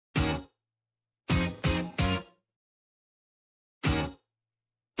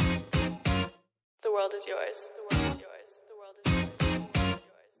The world is yours. The world is yours. The world is yours.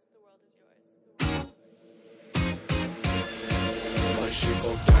 The world is yours. My shit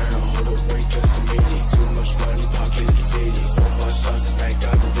go down, hold up, wait just a minute. Too much money, pockets get fitted. 4, 5 shots, smack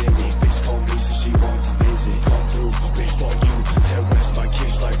out the limit. Bitch call me, so she wants to visit. Come through, bitch for you. Terrorize my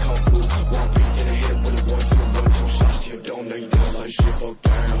kids like kung fu. One beat, then I hit him with a 1, 2 shots. Till don't lay down, like shit go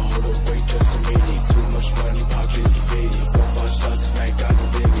down, hold up, wait just a minute. Too much money, pockets get fitted. 4, 5 shots, smack out the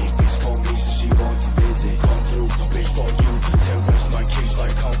limit. Bitch call me, so she wants to visit. Come through, bitch for you. Terrorize my kids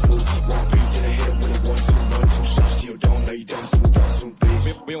like kung fu. One beat, then I hit him with a 1, 2 shots. Till don't lay down,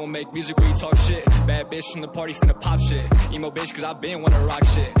 we don't make music, we talk shit. Bad bitch from the party, finna pop shit. Emo bitch, cause I been wanna rock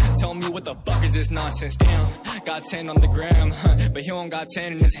shit. Tell me what the fuck is this nonsense? Damn, got 10 on the gram, but he don't got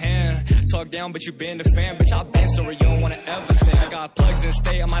 10 in his hand. Talk down, but you been the fan, bitch. I been somewhere you don't wanna ever stand. I got plugs in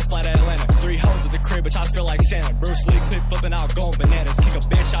state, I might fly to Atlanta. 3 hoes at the crib, bitch, I feel like Santa. Bruce Lee, clip flipping out, going bananas. Kick a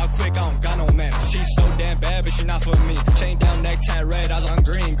bitch out quick, I don't got no manners. She's so damn bad, but she not for me. Chain down, neck tie red, eyes on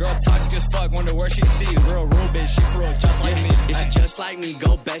green. Girl toxic as fuck, wonder where she sees. Real rude bitch, she for real, just like me. Is she just like me?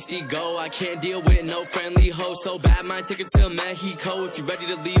 Go bestie, go. I can't deal with no friendly hoe. So bad, might take her to Mexico. If you're ready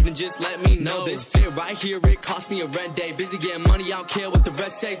to leave, then just let me know. This fit right here, it cost me a rent day. Busy getting money, I don't care what the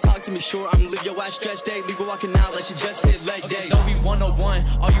rest say. Talk to me short, I'm live your ass stretch day. Leave her walking out like she just hit leg day. Zoe 101,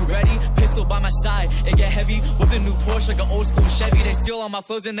 are you ready? Pistol by my side, it get heavy. With a new Porsche like an old school Chevy. They steal all my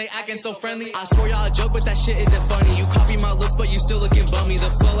flows and they acting so friendly. I swear y'all a joke, but that shit isn't funny. You copy my looks, but you still looking bummy. The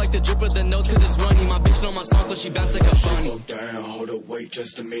flow like the drip of the notes, cause it's runny. My bitch know my song, so she bounce like a bunny. Slow down, hold up, wait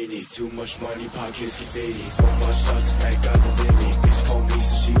just a minute. Too much money, pockets get fitted. 4, 5 shots, smack out the limit. Bitch call me,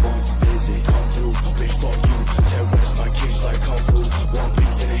 so she wants to visit. Come through, bitch for you. Terrorize my kids like kung fu. One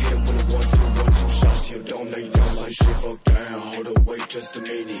beat, then I hit him with a 1, 2 shots. Till don't lay down, like shit fuck down. Hold up, wait just a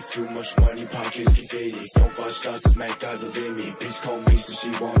minute. Too much money, pockets get fitted. 4, 5 shots, smack out the limit. Bitch call me, so she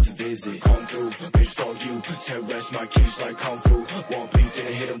wants to visit. Come through, bitch for you. Terrorize my kids like kung fu. One beat, then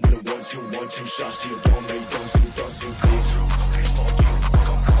I hit him with a 1, 2 shots. Till don't lay down, bitch.